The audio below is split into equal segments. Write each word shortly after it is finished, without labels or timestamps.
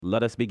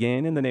Let us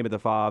begin in the name of the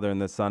Father,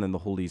 and the Son, and the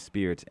Holy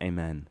Spirit.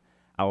 Amen.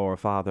 Our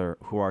Father,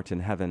 who art in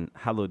heaven,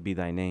 hallowed be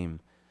thy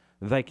name.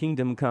 Thy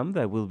kingdom come,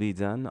 thy will be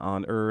done,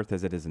 on earth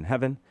as it is in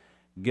heaven.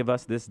 Give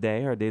us this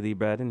day our daily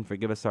bread, and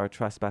forgive us our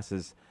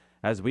trespasses,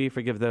 as we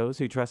forgive those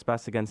who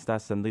trespass against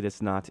us, and lead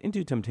us not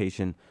into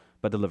temptation,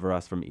 but deliver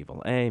us from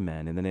evil.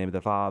 Amen. In the name of the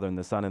Father, and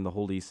the Son, and the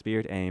Holy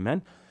Spirit.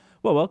 Amen.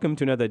 Well, welcome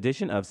to another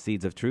edition of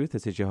Seeds of Truth.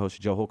 This is your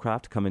host, Joe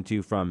Hollcraft, coming to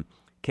you from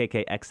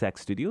KKXX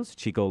Studios,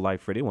 Chico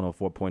Life Radio,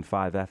 104.5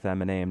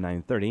 FM and AM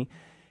 930.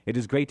 It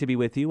is great to be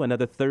with you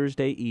another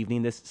Thursday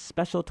evening, this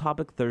special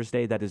topic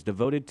Thursday that is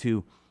devoted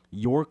to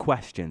your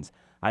questions.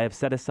 I have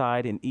set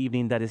aside an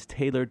evening that is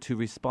tailored to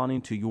responding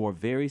to your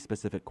very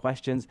specific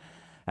questions.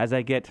 As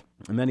I get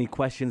many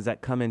questions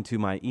that come into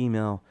my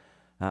email,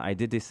 I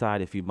did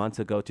decide a few months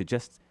ago to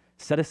just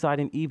set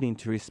aside an evening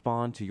to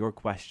respond to your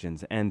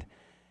questions. And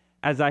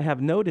as I have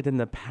noted in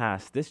the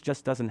past, this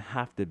just doesn't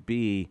have to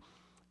be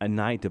a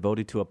night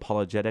devoted to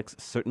apologetics.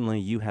 Certainly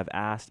you have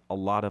asked a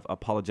lot of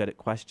apologetic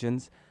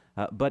questions,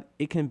 but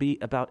it can be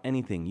about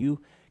anything.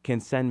 You can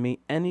send me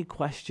any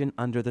question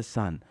under the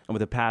sun. Over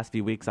the past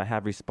few weeks, I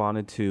have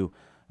responded to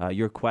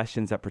your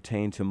questions that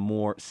pertain to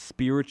more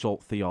spiritual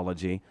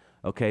theology,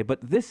 okay?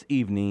 But this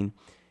evening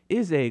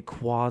is a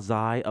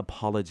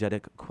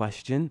quasi-apologetic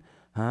question,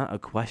 a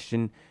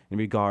question in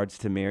regards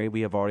to Mary. We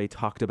have already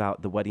talked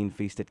about the wedding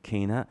feast at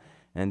Cana,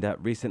 and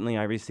recently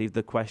I received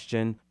the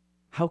question,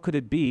 how could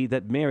it be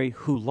that Mary,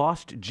 who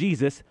lost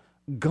Jesus,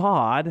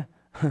 God,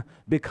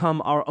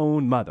 become our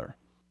own mother?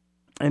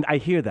 And I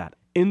hear that.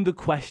 In the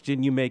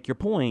question, you make your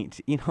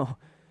point.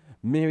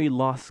 Mary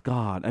lost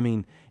God. I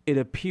mean, it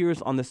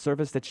appears on the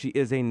surface that she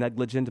is a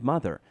negligent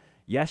mother.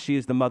 Yes, she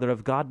is the mother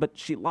of God, but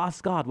she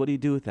lost God. What do you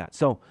do with that?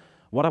 So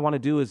what I want to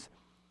do is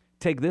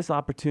take this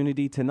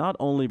opportunity to not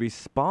only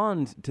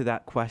respond to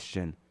that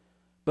question,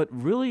 but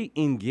really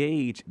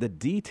engage the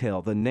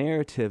detail, the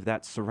narrative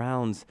that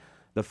surrounds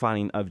the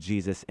finding of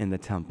Jesus in the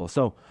temple.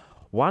 So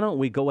why don't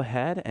we go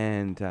ahead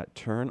and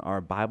turn our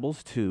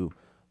Bibles to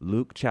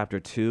Luke chapter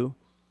 2,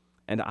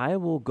 and I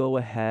will go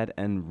ahead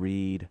and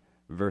read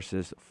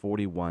verses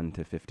 41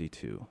 to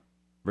 52.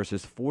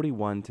 Verses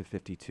 41 to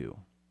 52.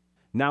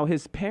 Now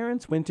his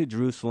parents went to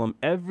Jerusalem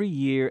every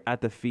year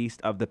at the feast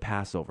of the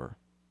Passover.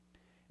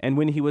 And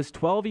when he was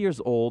 12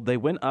 years old, they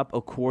went up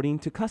according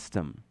to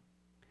custom.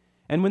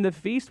 And when the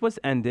feast was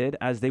ended,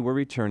 as they were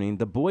returning,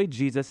 the boy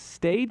Jesus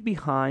stayed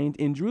behind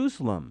in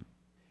Jerusalem.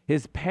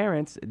 His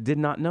parents did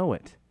not know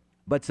it,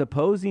 but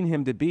supposing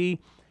him to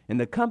be in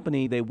the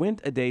company, they went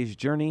a day's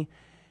journey,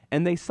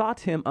 and they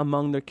sought him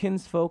among their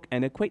kinsfolk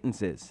and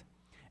acquaintances.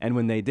 And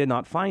when they did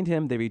not find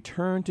him, they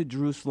returned to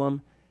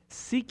Jerusalem,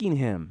 seeking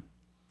him.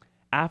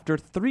 After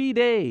 3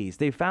 days,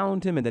 they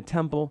found him in the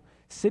temple,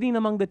 sitting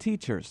among the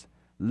teachers,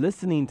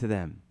 listening to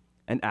them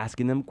and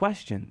asking them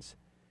questions.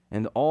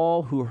 And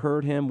all who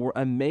heard him were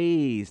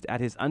amazed at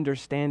his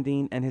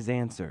understanding and his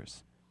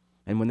answers.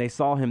 And when they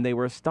saw him, they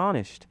were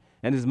astonished.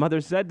 And his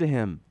mother said to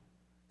him,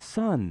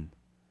 Son,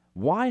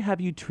 why have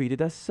you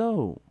treated us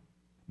so?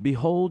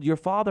 Behold, your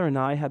father and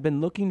I have been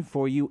looking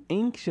for you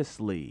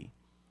anxiously.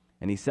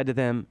 And he said to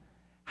them,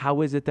 How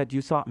is it that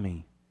you sought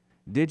me?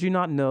 Did you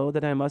not know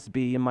that I must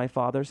be in my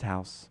father's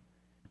house?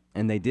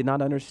 And they did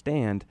not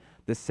understand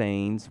the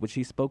sayings which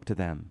he spoke to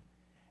them.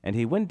 And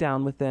he went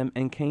down with them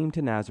and came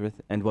to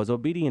Nazareth and was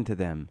obedient to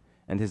them.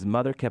 And his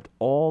mother kept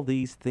all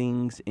these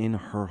things in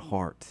her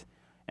heart.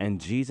 And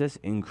Jesus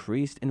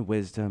increased in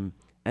wisdom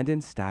and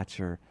in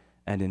stature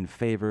and in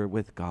favor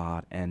with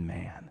God and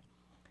man.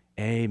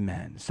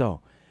 Amen.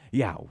 So,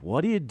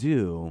 what do you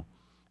do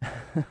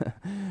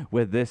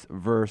with this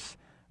verse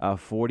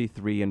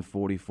 43 and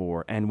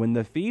 44? And when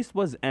the feast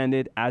was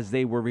ended, as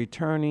they were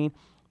returning,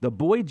 the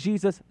boy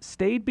Jesus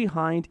stayed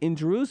behind in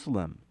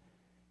Jerusalem.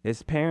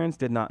 His parents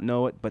did not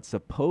know it, but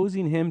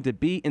supposing him to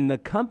be in the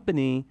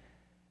company,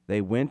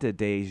 they went a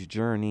day's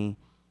journey,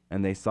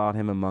 and they sought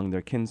him among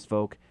their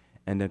kinsfolk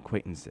and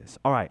acquaintances.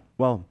 All right,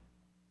 well,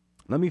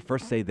 let me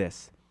first say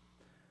this.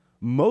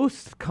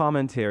 Most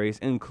commentaries,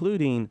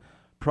 including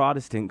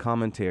Protestant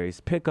commentaries,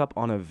 pick up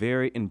on a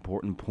very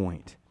important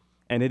point,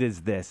 and it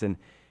is this. And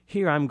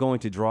here I'm going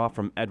to draw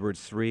from Edward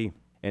Sri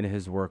in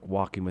his work,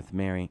 Walking with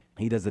Mary.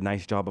 He does a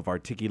nice job of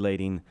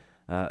articulating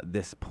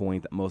this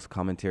point that most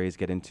commentaries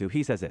get into.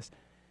 He says this: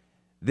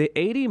 the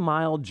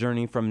 80-mile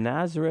journey from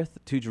Nazareth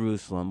to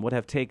Jerusalem would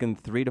have taken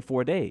 3 to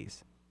 4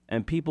 days,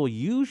 and people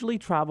usually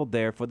traveled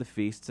there for the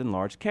feasts in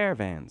large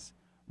caravans.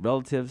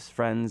 Relatives,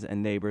 friends,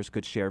 and neighbors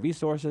could share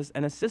resources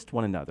and assist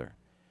one another.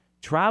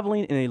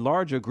 Traveling in a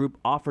larger group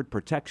offered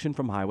protection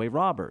from highway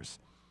robbers.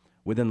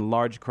 Within the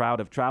large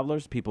crowd of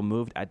travelers, people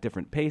moved at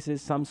different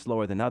paces, some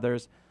slower than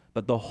others,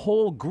 but the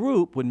whole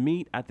group would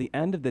meet at the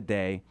end of the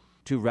day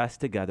to rest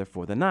together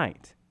for the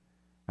night.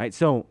 Right?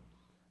 So,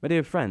 my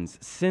dear friends,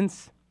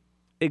 since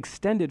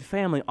extended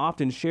family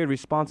often shared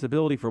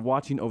responsibility for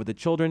watching over the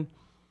children,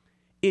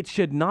 it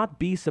should not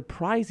be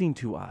surprising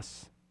to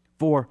us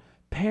for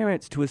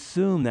parents to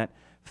assume that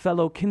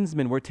fellow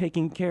kinsmen were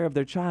taking care of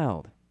their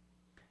child.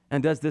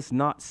 And does this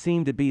not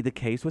seem to be the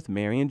case with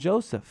Mary and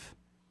Joseph?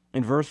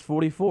 in verse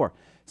 44.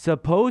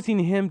 Supposing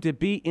him to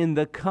be in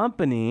the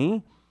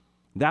company,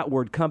 that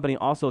word company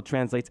also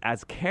translates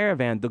as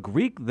caravan. The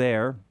Greek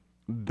there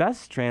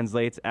best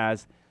translates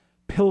as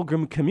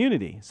pilgrim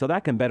community. So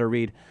that can better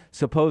read,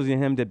 supposing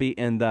him to be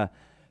in the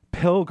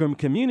pilgrim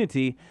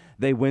community,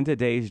 they went a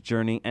day's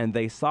journey and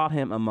they sought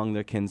him among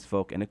their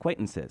kinsfolk and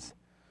acquaintances.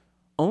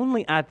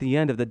 Only at the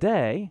end of the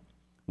day,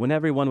 when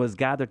everyone was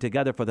gathered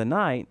together for the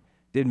night,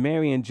 did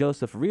Mary and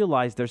Joseph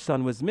realize their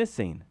son was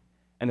missing.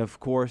 And of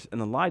course, in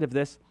the light of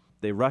this,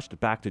 they rushed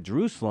back to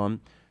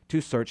Jerusalem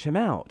to search him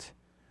out.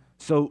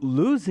 So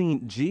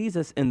losing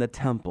Jesus in the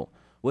temple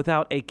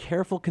without a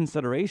careful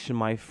consideration,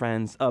 my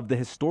friends, of the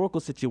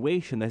historical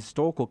situation, the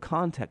historical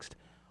context,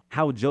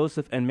 how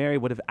Joseph and Mary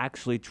would have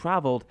actually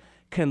traveled,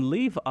 can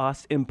leave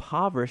us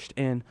impoverished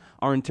in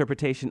our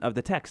interpretation of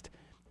the text.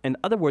 In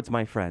other words,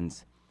 my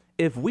friends,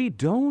 if we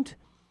don't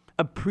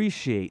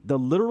appreciate the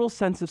literal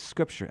sense of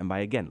Scripture, and by,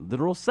 again,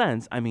 literal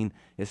sense, I mean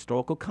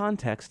historical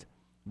context,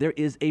 there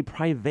is a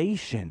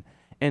privation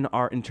in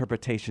our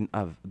interpretation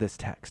of this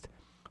text.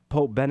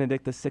 Pope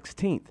Benedict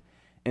XVI,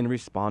 in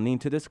responding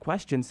to this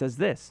question, says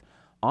this: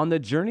 on the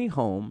journey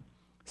home,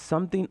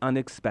 something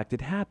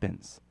unexpected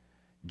happens.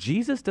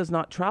 Jesus does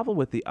not travel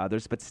with the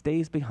others, but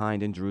stays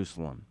behind in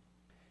Jerusalem.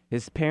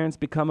 His parents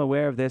become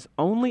aware of this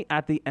only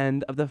at the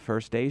end of the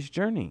first day's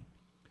journey.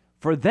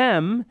 For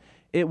them,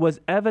 it was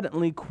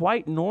evidently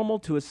quite normal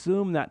to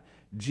assume that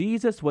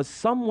Jesus was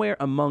somewhere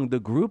among the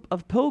group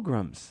of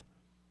pilgrims.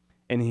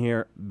 And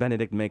here,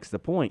 Benedict makes the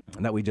point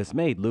that we just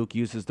made. Luke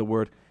uses the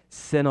word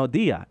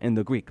synodia in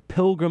the Greek,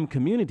 pilgrim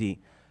community,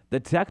 the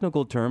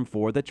technical term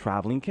for the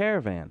traveling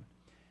caravan.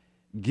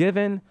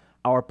 Given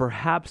our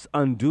perhaps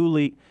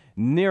unduly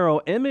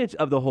narrow image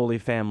of the Holy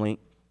Family,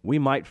 we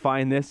might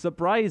find this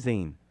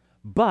surprising.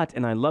 But,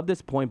 and I love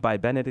this point by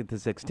Benedict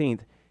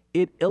XVI,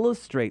 it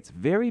illustrates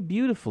very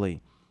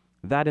beautifully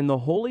that in the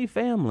Holy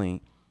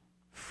Family,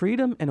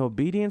 freedom and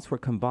obedience were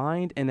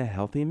combined in a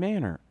healthy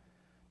manner.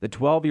 The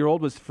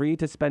 12-year-old was free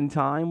to spend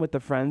time with the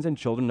friends and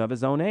children of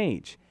his own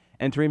age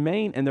and to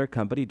remain in their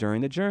company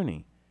during the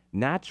journey.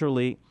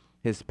 Naturally,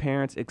 his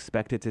parents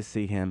expected to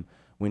see him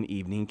when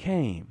evening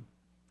came.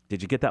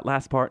 Did you get that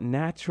last part?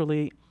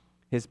 Naturally,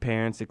 his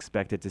parents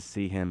expected to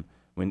see him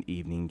when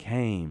evening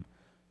came.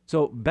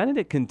 So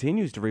Benedict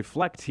continues to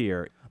reflect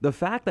here. The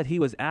fact that he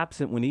was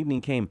absent when evening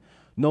came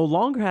no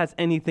longer has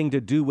anything to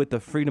do with the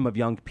freedom of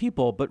young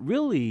people, but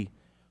really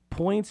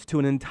points to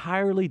an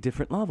entirely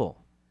different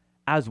level,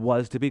 as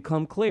was to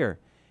become clear.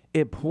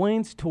 It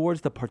points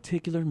towards the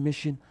particular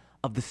mission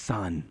of the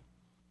Son.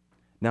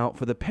 Now,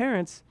 for the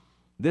parents,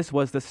 this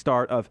was the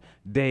start of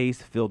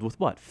days filled with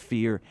what?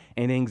 Fear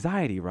and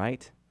anxiety,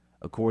 right?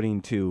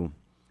 According to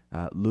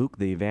Luke,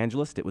 the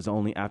evangelist, it was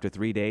only after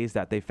 3 days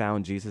that they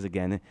found Jesus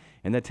again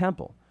in the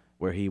temple,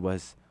 where he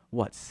was,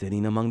 what?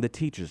 Sitting among the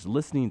teachers,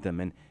 listening to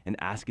them and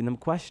asking them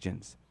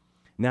questions.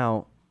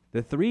 Now,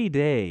 the 3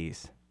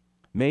 days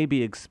may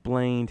be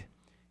explained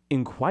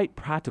in quite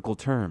practical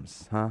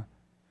terms,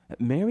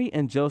 Mary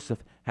and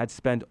Joseph had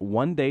spent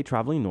 1 day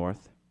traveling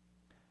north.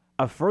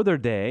 A further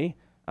day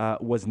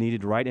was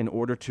needed, right, in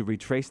order to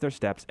retrace their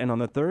steps. And on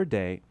the third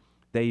day,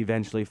 they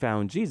eventually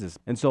found Jesus.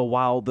 And so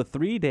while the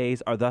 3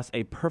 days are thus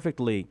a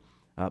perfectly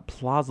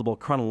plausible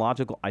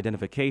chronological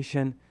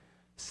identification,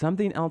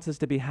 something else is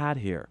to be had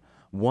here.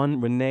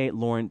 One René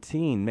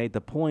Laurentine made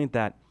the point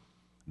that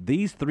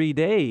these 3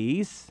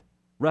 days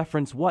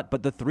reference what?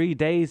 But the 3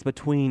 days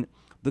between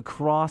the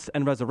cross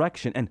and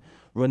resurrection. And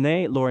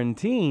René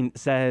Laurentine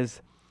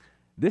says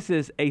this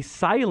is a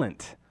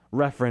silent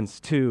reference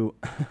to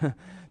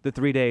the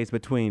 3 days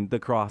between the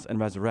cross and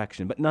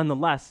resurrection, but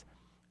nonetheless,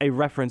 a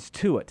reference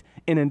to it,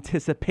 in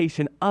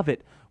anticipation of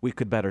it, we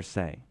could better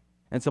say.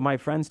 And so, my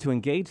friends, to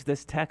engage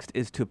this text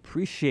is to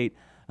appreciate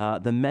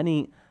the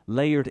many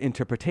layered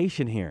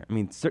interpretation here. I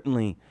mean,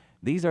 certainly,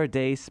 these are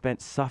days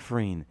spent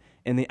suffering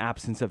in the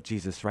absence of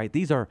Jesus, right?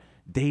 These are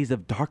days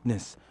of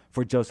darkness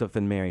for Joseph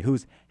and Mary,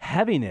 whose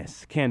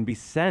heaviness can be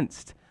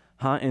sensed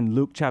in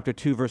Luke chapter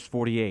 2, verse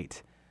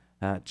 48.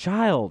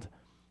 Child,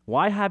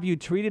 why have you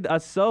treated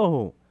us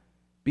so?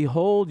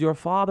 Behold, your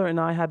father and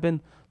I have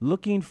been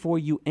looking for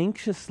you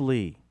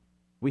anxiously.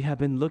 We have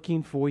been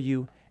looking for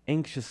you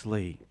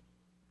anxiously.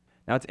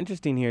 Now, it's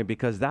interesting here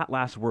because that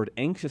last word,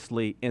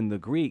 anxiously, in the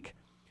Greek,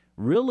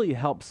 really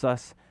helps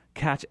us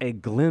catch a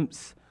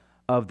glimpse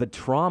of the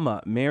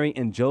trauma Mary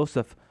and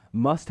Joseph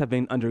must have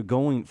been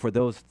undergoing for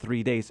those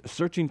 3 days,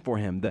 searching for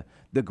him.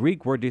 The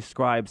Greek word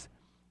describes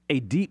a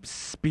deep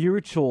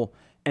spiritual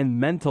and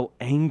mental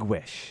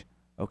anguish,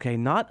 okay?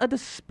 Not a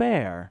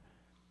despair.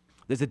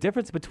 There's a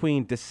difference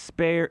between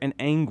despair and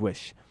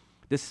anguish.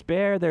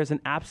 Despair, there's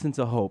an absence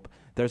of hope.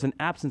 There's an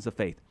absence of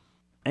faith.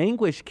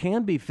 Anguish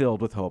can be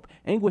filled with hope.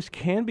 Anguish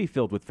can be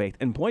filled with faith.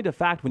 In point of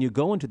fact, when you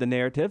go into the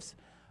narratives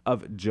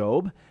of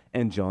Job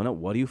and Jonah,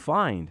 what do you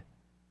find?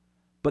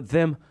 But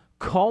them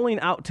calling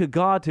out to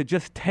God to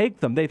just take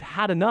them. They've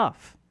had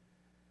enough.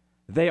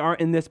 They are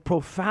in this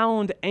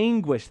profound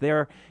anguish. They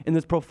are in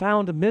this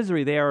profound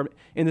misery. They are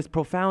in this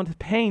profound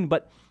pain,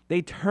 but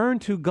they turn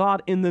to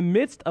God in the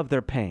midst of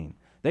their pain.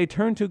 They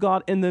turn to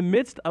God in the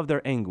midst of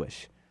their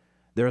anguish.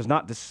 There is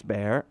not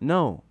despair.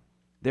 No,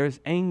 there is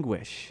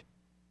anguish.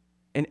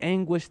 An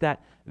anguish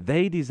that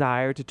they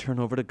desire to turn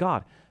over to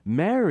God.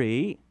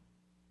 Mary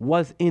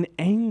was in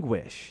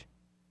anguish.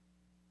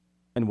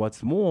 And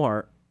what's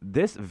more,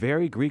 this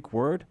very Greek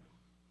word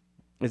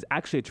is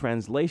actually a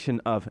translation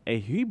of a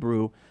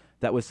Hebrew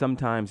that was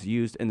sometimes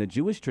used in the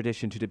Jewish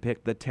tradition to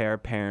depict the terror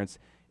parents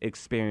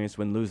experience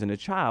when losing a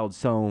child.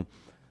 So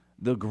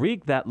the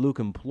Greek that Luke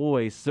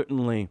employs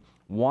certainly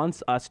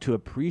wants us to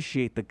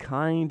appreciate the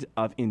kind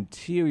of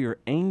interior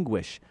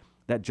anguish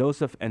that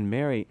Joseph and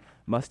Mary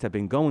must have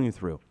been going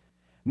through.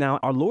 Now,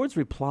 our Lord's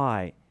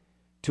reply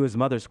to his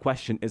mother's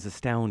question is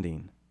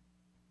astounding.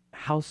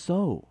 How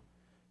so?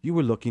 You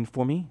were looking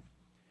for me?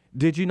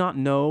 Did you not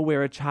know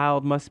where a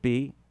child must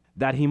be?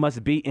 That he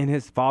must be in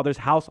his father's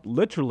house?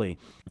 Literally,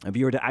 if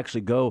you were to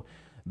actually go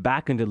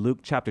back into Luke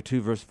chapter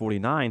 2, verse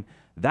 49,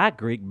 that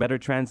Greek better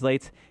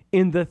translates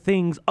in the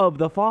things of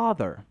the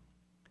Father.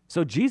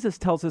 So Jesus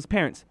tells his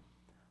parents,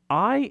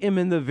 I am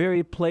in the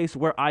very place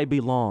where I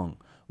belong,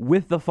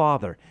 with the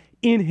Father,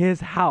 in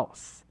his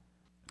house.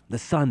 The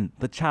Son,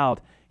 the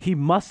child, he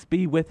must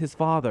be with his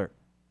Father.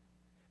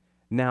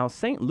 Now,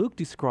 St. Luke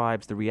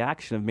describes the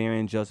reaction of Mary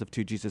and Joseph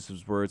to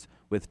Jesus' words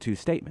with two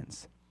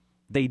statements.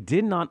 They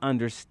did not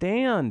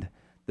understand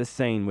the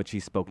saying which he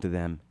spoke to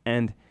them,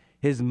 and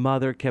his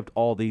mother kept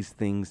all these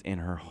things in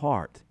her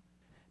heart.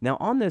 Now,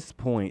 on this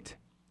point,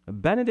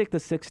 Benedict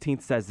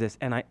XVI says this,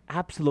 and I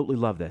absolutely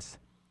love this.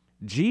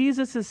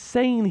 Jesus'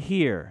 saying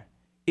here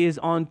is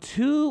on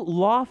too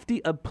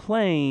lofty a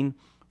plane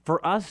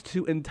for us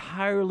to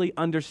entirely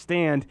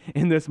understand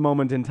in this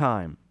moment in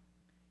time.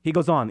 He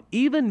goes on,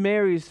 even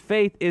Mary's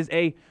faith is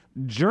a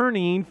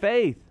journeying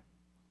faith,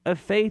 a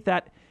faith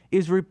that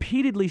is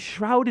repeatedly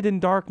shrouded in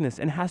darkness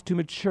and has to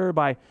mature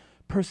by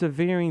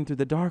persevering through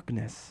the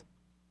darkness.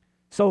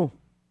 So,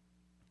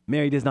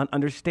 Mary does not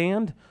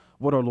understand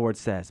what our Lord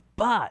says,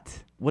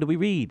 but what do we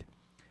read?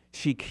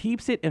 She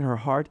keeps it in her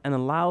heart and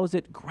allows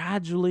it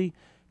gradually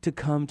to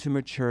come to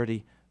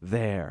maturity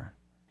there.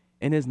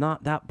 And is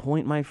not that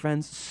point, my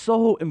friends,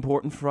 so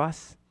important for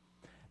us?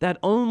 That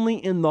only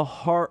in the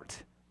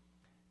heart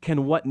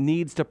can what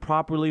needs to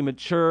properly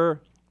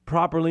mature.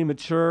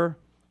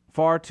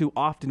 Far too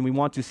often we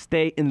want to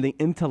stay in the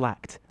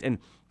intellect and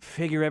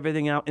figure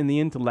everything out in the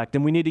intellect,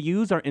 and we need to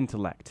use our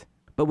intellect.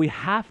 But we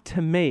have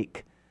to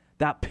make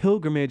that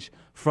pilgrimage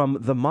from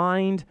the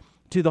mind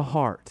to the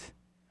heart.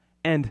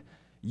 And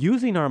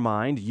using our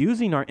mind,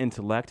 using our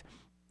intellect,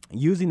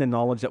 using the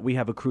knowledge that we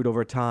have accrued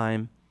over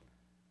time,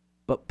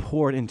 but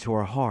pour it into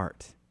our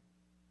heart.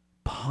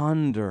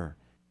 Ponder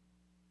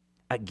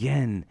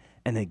again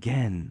and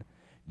again.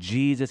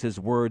 Jesus'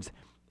 words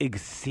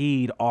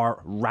exceed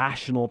our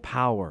rational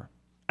power.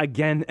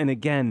 Again and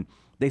again,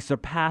 they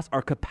surpass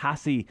our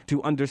capacity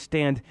to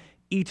understand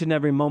each and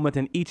every moment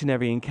and each and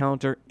every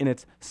encounter in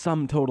its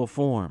sum total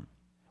form.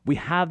 We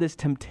have this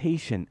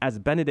temptation, as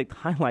Benedict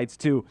highlights,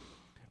 to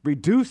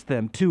reduce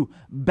them, to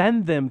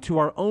bend them to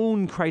our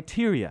own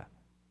criteria.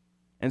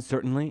 And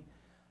certainly,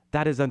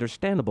 that is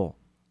understandable.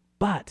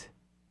 But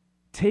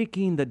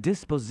taking the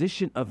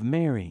disposition of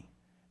Mary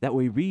that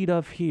we read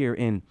of here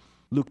in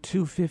Luke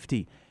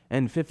 2:50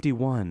 and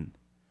 51,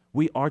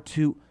 we are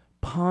to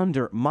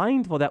ponder,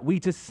 mindful that we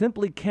just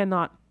simply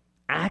cannot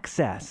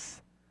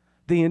access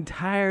the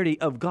entirety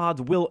of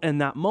God's will in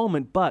that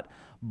moment, but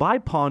by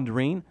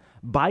pondering,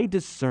 by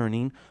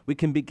discerning, we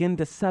can begin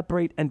to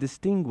separate and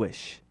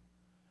distinguish,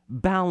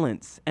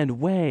 balance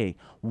and weigh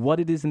what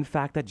it is in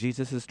fact that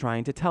Jesus is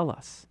trying to tell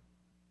us.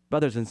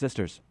 Brothers and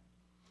sisters,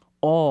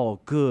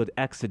 all good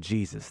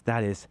exegesis,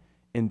 that is,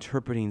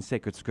 interpreting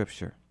sacred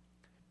scripture,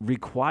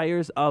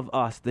 requires of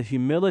us the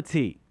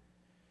humility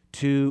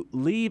to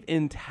leave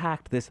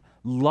intact this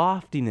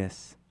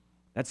loftiness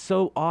that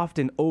so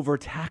often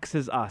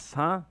overtaxes us,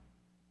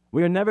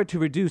 We are never to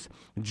reduce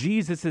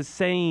Jesus'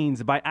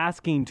 sayings by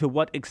asking to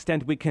what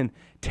extent we can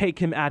take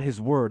him at his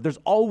word. There's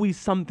always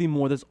something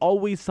more. There's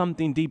always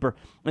something deeper.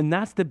 And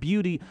that's the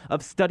beauty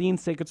of studying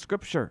sacred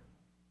scripture.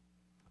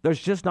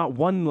 There's just not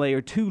one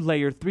layer, two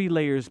layers, three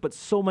layers, but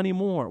so many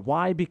more.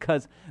 Why?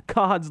 Because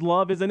God's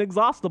love is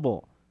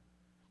inexhaustible.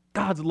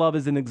 God's love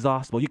is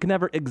inexhaustible. You can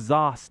never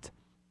exhaust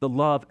the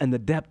love and the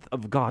depth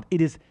of God. It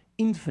is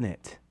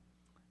infinite.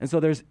 And so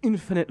there's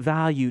infinite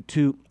value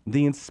to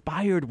the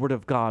inspired word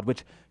of God,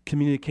 which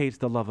communicates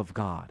the love of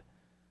God.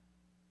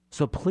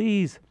 So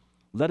please,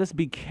 let us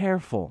be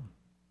careful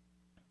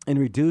in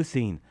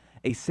reducing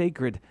a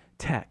sacred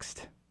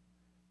text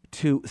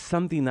to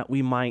something that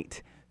we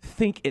might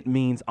think it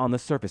means on the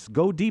surface.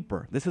 Go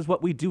deeper. This is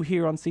what we do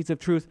here on Seeds of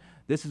Truth.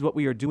 This is what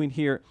we are doing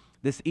here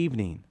this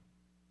evening.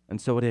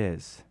 And so it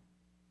is.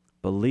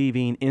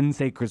 Believing in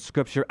sacred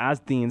scripture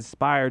as the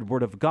inspired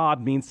word of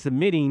God means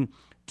submitting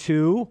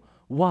to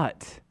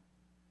what?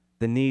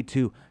 The need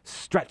to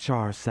stretch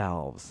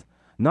ourselves,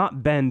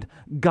 not bend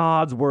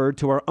God's word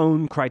to our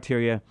own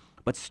criteria,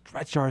 but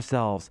stretch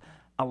ourselves,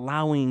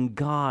 allowing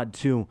God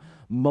to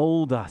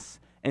mold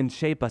us and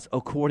shape us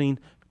according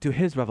to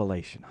his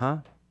revelation,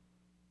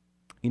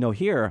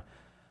 Here,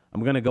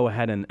 I'm going to go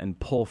ahead and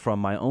pull from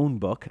my own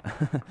book,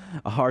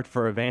 A Heart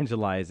for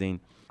Evangelizing.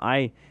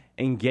 I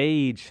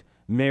engage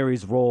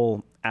Mary's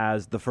role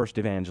as the first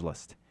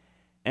evangelist.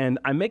 And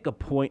I make a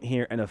point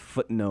here in a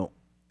footnote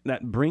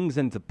that brings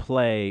into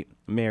play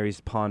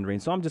Mary's pondering.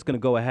 So I'm just going to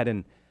go ahead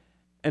and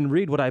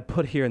read what I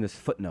put here in this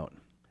footnote.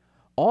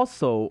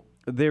 Also,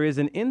 there is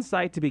an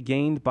insight to be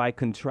gained by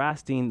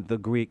contrasting the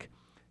Greek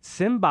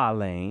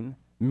symbalein,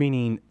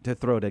 meaning to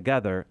throw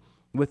together,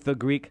 with the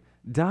Greek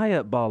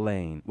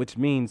diabalein, which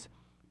means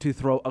to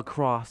throw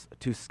across,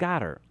 to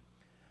scatter.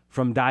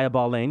 From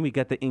diabalein, we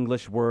get the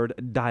English word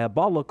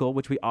diabolical,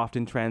 which we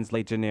often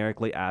translate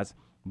generically as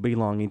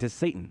belonging to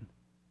Satan.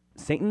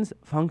 Satan's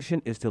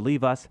function is to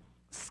leave us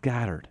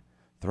scattered,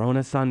 thrown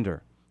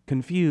asunder,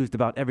 confused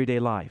about everyday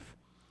life.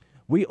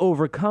 We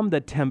overcome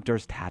the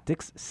tempter's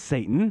tactics,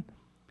 Satan,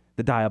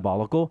 the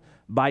diabolical,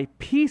 by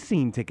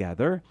piecing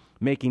together,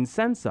 making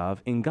sense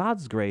of, in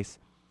God's grace,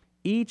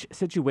 each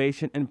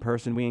situation and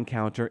person we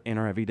encounter in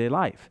our everyday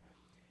life.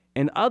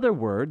 In other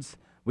words,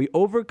 we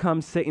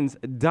overcome Satan's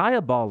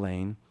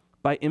diabalein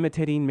by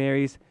imitating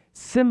Mary's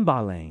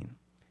symbalein.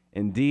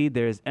 Indeed,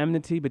 there is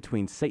enmity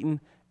between Satan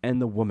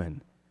and the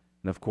woman.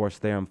 And of course,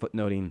 there I'm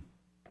footnoting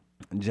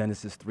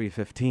Genesis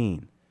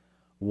 3:15.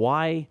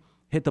 Why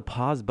hit the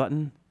pause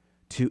button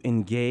to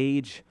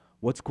engage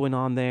what's going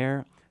on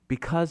there?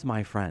 Because,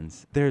 my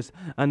friends, there's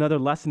another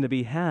lesson to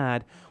be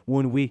had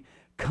when we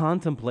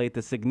contemplate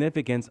the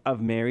significance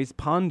of Mary's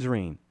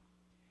pondering.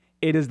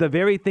 It is the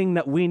very thing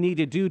that we need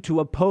to do to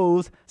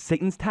oppose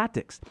Satan's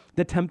tactics,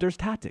 the tempter's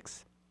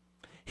tactics.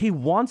 He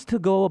wants to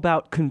go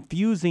about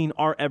confusing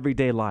our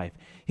everyday life.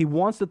 He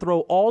wants to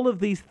throw all of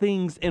these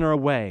things in our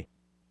way.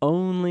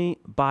 Only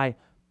by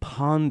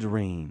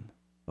pondering,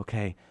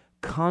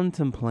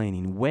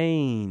 contemplating,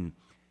 weighing,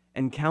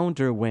 and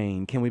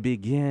counterweighing can we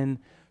begin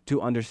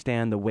to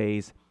understand the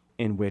ways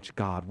in which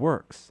God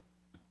works.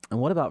 And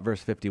what about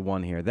verse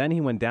 51 here? Then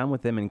he went down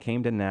with them and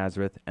came to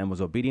Nazareth and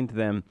was obedient to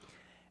them.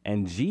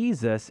 And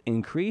Jesus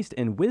increased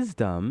in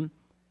wisdom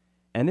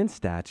and in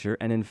stature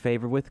and in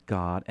favor with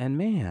God and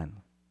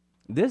man.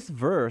 This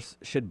verse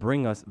should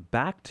bring us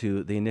back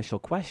to the initial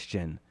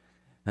question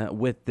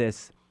with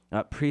this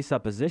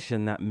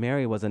presupposition that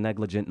Mary was a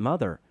negligent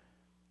mother.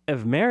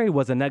 If Mary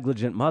was a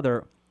negligent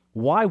mother,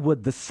 why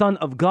would the Son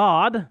of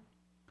God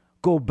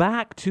go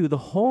back to the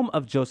home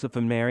of Joseph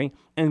and Mary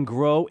and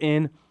grow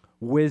in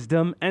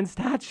wisdom and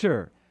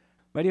stature?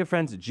 My dear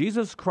friends,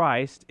 Jesus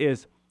Christ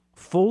is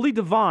fully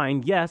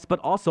divine, yes, but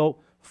also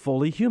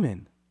fully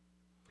human.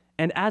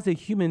 And as a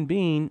human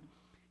being,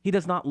 he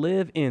does not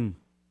live in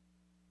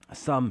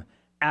some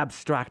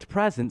abstract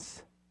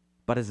presence,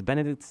 but as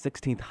Benedict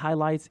XVI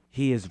highlights,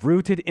 he is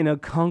rooted in a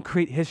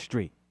concrete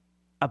history,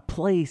 a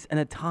place and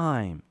a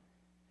time,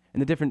 in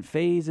the different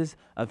phases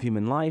of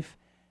human life,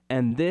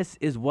 and this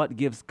is what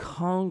gives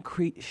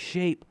concrete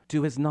shape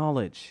to his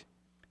knowledge.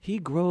 He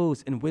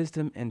grows in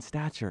wisdom and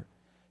stature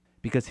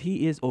because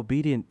he is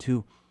obedient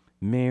to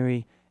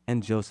Mary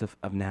and Joseph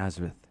of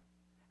Nazareth.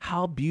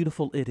 How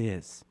beautiful it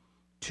is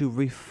to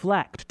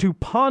reflect, to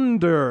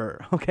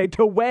ponder,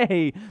 to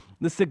weigh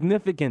the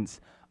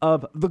significance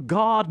of the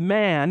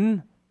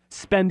God-man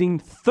spending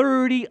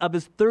 30 of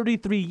his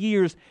 33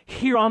 years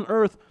here on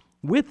earth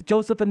with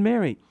Joseph and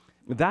Mary.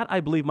 That, I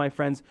believe, my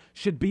friends,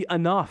 should be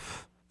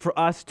enough for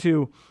us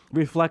to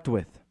reflect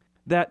with.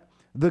 That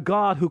the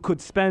God who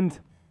could spend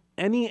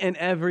any and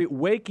every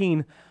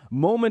waking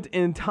moment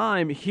in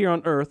time here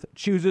on earth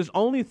chooses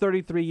only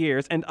 33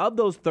 years, and of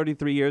those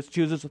 33 years,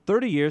 chooses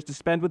 30 years to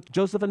spend with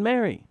Joseph and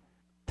Mary.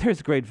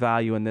 There's great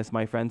value in this,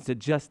 my friends, to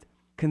just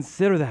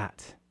consider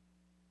that.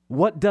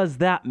 What does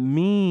that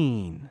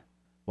mean?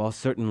 Well,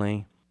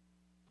 certainly,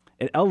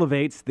 it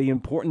elevates the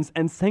importance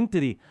and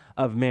sanctity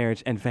of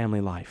marriage and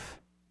family life,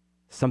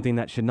 something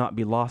that should not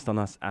be lost on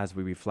us as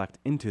we reflect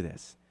into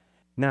this.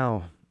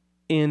 Now,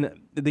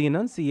 in the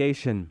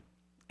Annunciation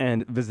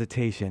and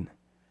Visitation,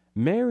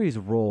 Mary's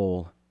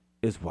role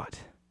is what?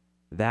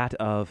 That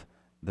of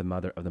the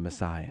mother of the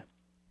Messiah.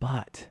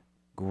 But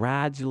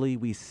gradually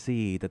we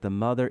see that the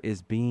mother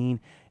is being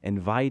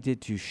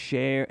invited to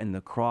share in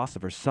the cross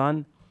of her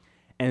son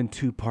and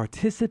to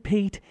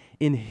participate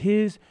in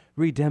his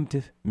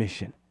redemptive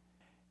mission.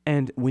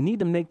 And we need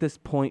to make this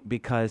point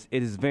because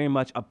it is very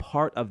much a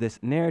part of this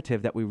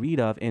narrative that we read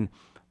of in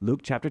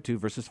Luke chapter 2,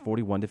 verses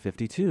 41 to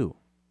 52.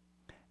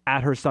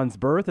 At her son's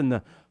birth in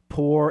the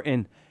poor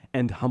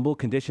and humble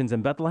conditions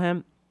in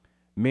Bethlehem,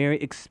 Mary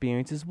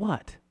experiences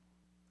what?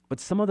 But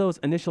some of those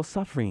initial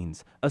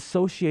sufferings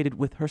associated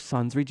with her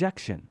son's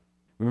rejection.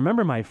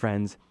 Remember, my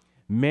friends,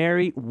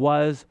 Mary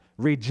was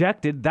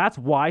rejected. That's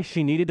why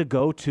she needed to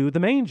go to the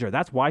manger.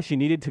 That's why she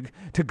needed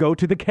to go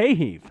to the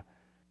cave.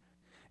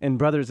 And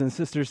brothers and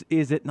sisters,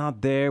 is it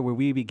not there where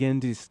we begin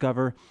to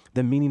discover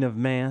the meaning of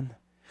man?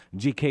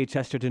 G.K.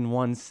 Chesterton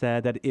once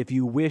said that if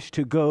you wish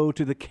to go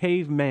to the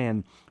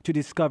caveman to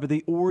discover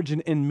the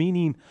origin and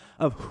meaning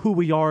of who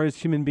we are as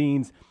human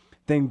beings,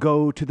 then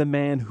go to the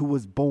man who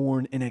was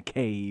born in a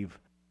cave.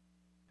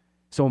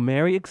 So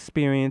Mary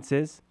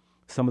experiences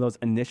some of those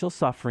initial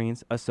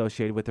sufferings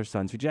associated with her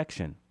son's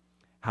rejection.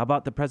 How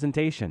about the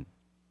presentation,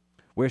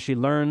 where she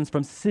learns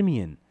from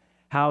Simeon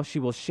how she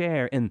will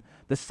share in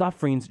the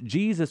sufferings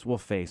Jesus will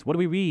face? What do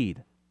we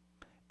read?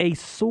 A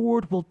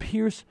sword will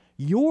pierce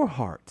your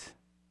heart.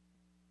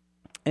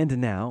 And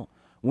now,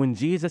 when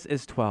Jesus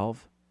is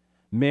 12,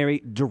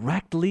 Mary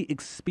directly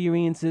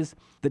experiences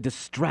the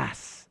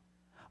distress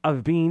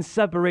of being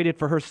separated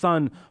from her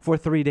son for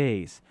 3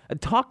 days.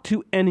 Talk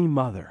to any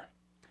mother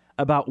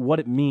about what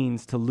it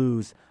means to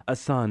lose a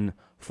son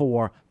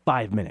for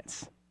 5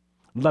 minutes,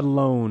 let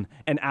alone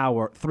an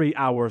hour, 3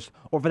 hours,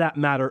 or for that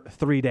matter,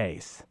 3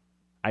 days.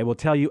 I will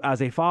tell you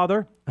as a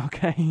father,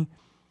 okay,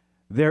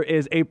 there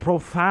is a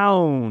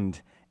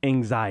profound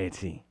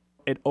anxiety.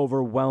 It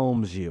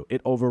overwhelms you.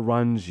 It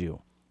overruns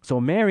you. So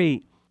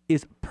Mary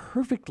is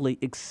perfectly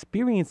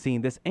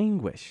experiencing this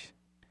anguish.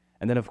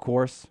 And then, of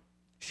course,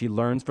 she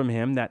learns from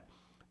him that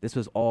this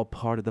was all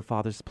part of the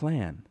Father's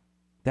plan,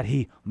 that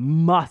he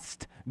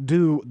must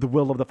do the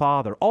will of the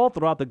Father. All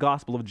throughout the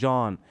Gospel of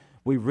John,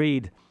 we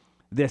read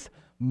this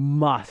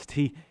must.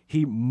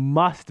 He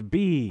must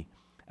be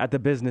at the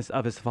business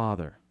of his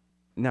Father.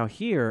 Now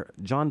here,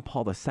 John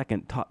Paul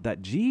II taught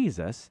that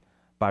Jesus,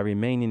 by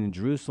remaining in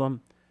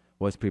Jerusalem,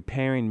 was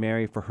preparing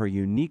Mary for her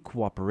unique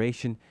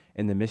cooperation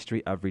in the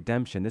mystery of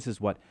redemption. This is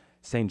what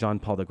St. John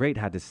Paul the Great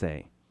had to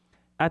say.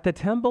 At the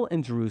temple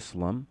in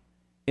Jerusalem,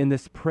 in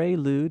this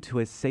prelude to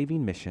his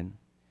saving mission,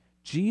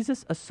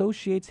 Jesus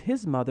associates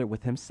his mother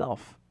with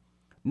himself.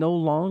 No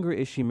longer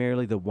is she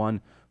merely the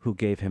one who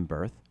gave him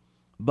birth,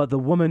 but the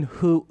woman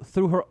who,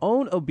 through her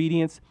own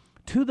obedience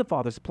to the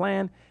Father's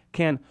plan,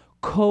 can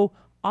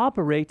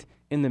cooperate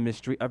in the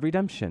mystery of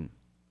redemption.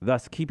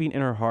 Thus, keeping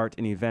in her heart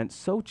an event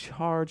so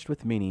charged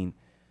with meaning,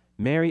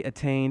 Mary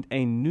attained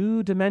a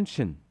new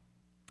dimension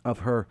of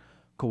her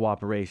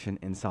cooperation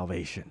in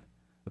salvation.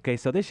 Okay,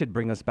 so this should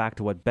bring us back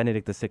to what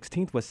Benedict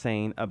XVI was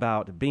saying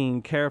about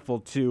being careful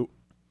to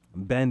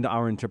bend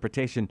our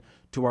interpretation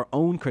to our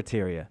own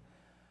criteria,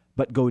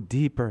 but go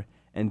deeper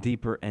and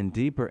deeper and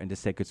deeper into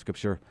sacred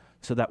scripture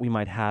so that we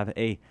might have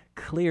a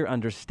clear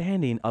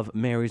understanding of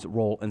Mary's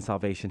role in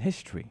salvation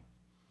history.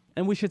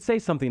 And we should say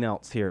something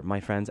else here, my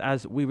friends.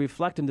 As we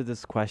reflect into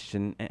this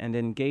question and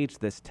engage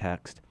this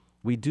text,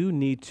 we do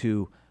need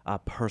to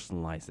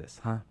personalize this,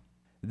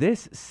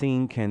 This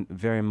scene can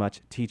very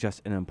much teach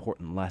us an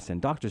important lesson.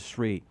 Dr.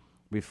 Sri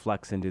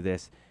reflects into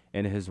this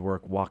in his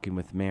work, Walking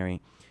with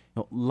Mary.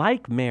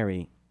 Like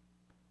Mary,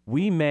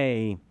 we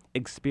may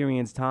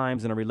experience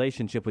times in a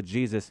relationship with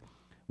Jesus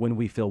when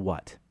we feel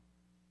what?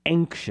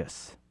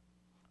 Anxious,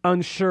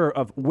 unsure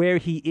of where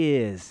he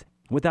is,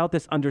 without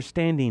this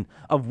understanding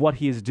of what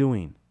he is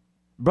doing.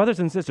 Brothers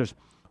and sisters,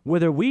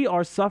 whether we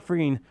are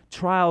suffering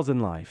trials in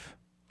life,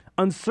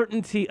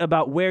 uncertainty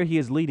about where he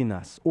is leading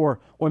us, or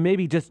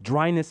maybe just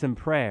dryness in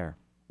prayer,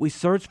 we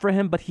search for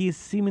him, but he is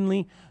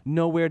seemingly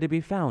nowhere to be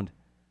found.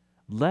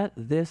 Let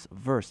this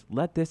verse,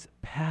 let this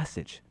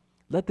passage,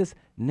 let this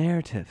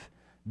narrative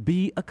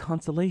be a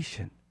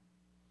consolation.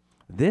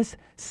 This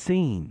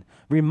scene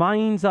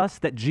reminds us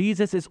that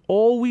Jesus is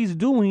always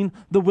doing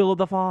the will of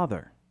the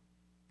Father.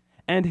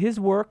 And his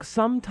work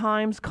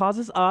sometimes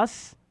causes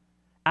us,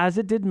 as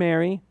it did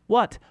Mary,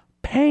 what?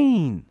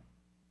 Pain.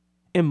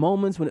 In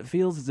moments when it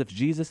feels as if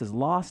Jesus is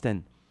lost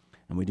and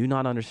we do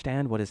not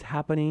understand what is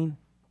happening,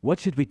 what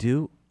should we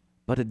do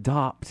but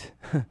adopt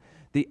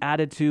the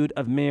attitude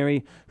of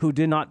Mary, who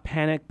did not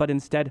panic, but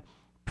instead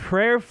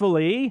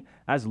prayerfully,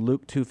 as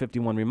Luke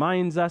 2:51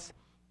 reminds us,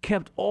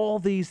 kept all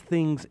these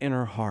things in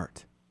her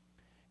heart.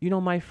 You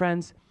know, my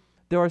friends,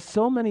 there are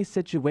so many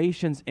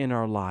situations in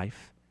our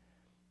life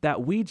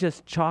that we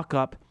just chalk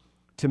up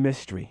to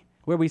mystery,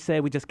 where we say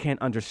we just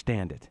can't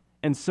understand it.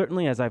 And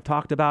certainly, as I've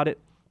talked about it,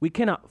 we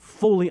cannot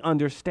fully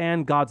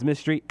understand God's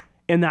mystery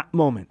in that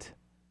moment.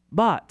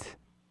 But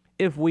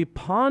if we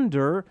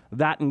ponder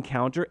that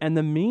encounter and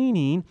the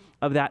meaning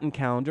of that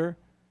encounter,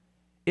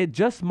 it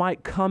just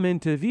might come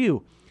into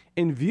view,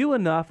 in view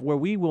enough where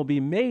we will be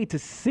made to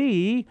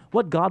see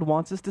what God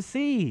wants us to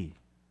see.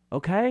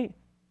 Okay?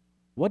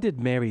 What did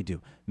Mary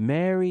do?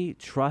 Mary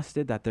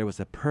trusted that there was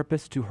a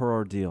purpose to her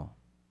ordeal,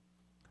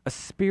 a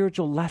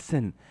spiritual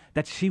lesson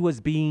that she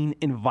was being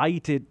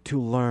invited to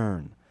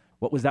learn.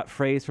 What was that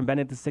phrase from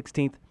Benedict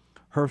XVI?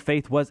 Her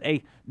faith was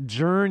a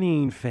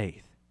journeying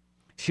faith.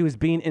 She was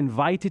being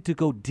invited to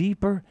go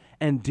deeper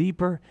and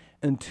deeper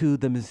into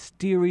the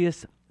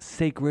mysterious,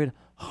 sacred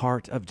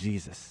heart of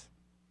Jesus.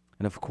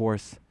 And of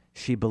course,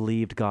 she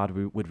believed God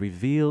would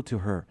reveal to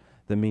her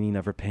the meaning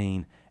of her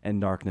pain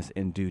and darkness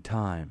in due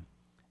time.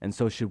 And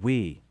so should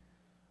we,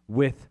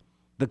 with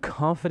the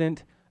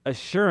confident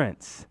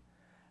assurance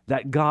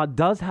that God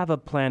does have a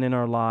plan in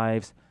our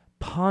lives,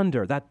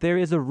 ponder that there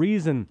is a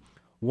reason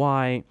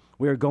why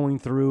we are going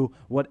through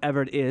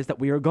whatever it is that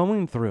we are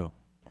going through.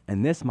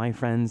 And this, my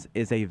friends,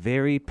 is a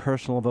very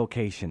personal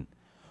vocation.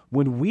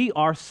 When we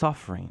are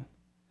suffering,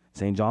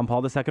 St. John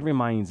Paul II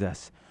reminds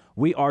us,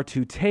 we are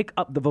to take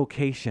up the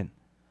vocation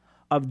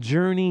of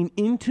journeying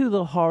into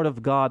the heart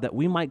of God, that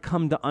we might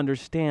come to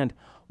understand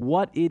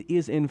what it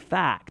is in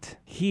fact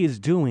he is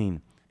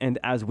doing. And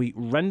as we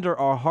render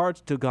our hearts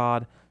to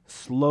God,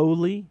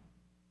 slowly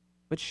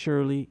but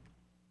surely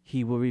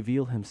he will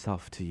reveal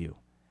himself to you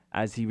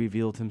as he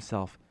revealed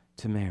himself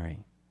to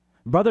Mary.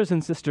 Brothers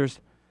and sisters,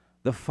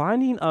 the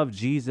finding of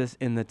Jesus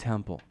in the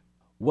temple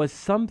was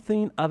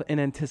something of an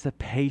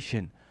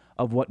anticipation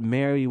of what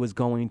Mary was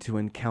going to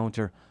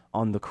encounter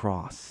on the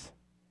cross.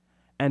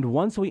 And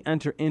once we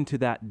enter into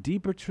that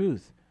deeper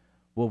truth,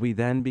 will we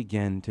then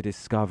begin to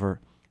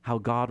discover how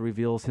God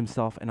reveals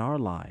himself in our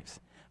lives,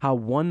 how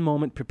one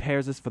moment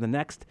prepares us for the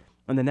next,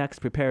 and the next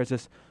prepares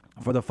us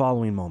for the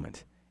following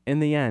moment. In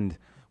the end,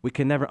 we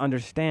can never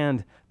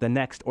understand the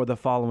next or the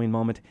following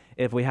moment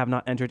if we have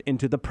not entered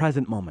into the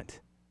present moment,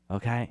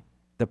 okay?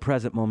 The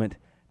present moment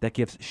that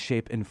gives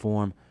shape and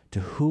form to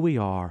who we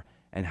are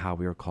and how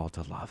we are called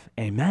to love.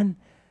 Amen?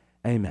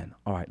 Amen.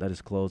 All right, let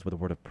us close with a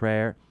word of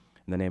prayer.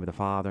 In the name of the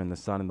Father, and the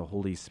Son, and the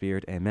Holy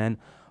Spirit. Amen.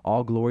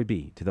 All glory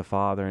be to the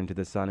Father, and to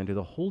the Son, and to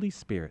the Holy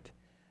Spirit,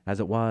 as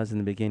it was in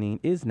the beginning,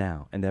 is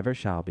now, and ever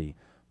shall be,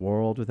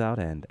 world without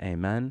end.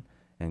 Amen.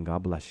 And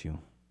God bless you.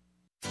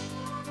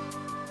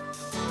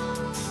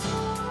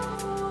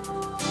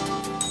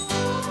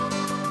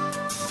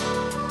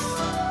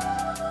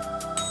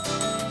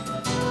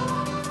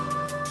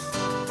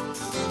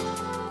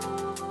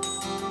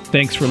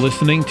 Thanks for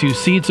listening to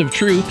Seeds of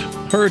Truth,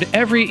 heard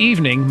every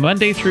evening,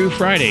 Monday through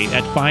Friday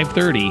at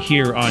 5:30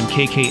 here on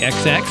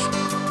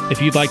KKXX.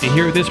 If you'd like to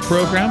hear this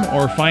program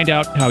or find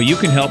out how you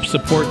can help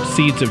support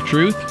Seeds of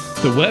Truth,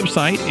 the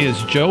website is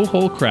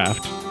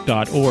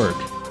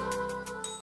joehollcraft.org.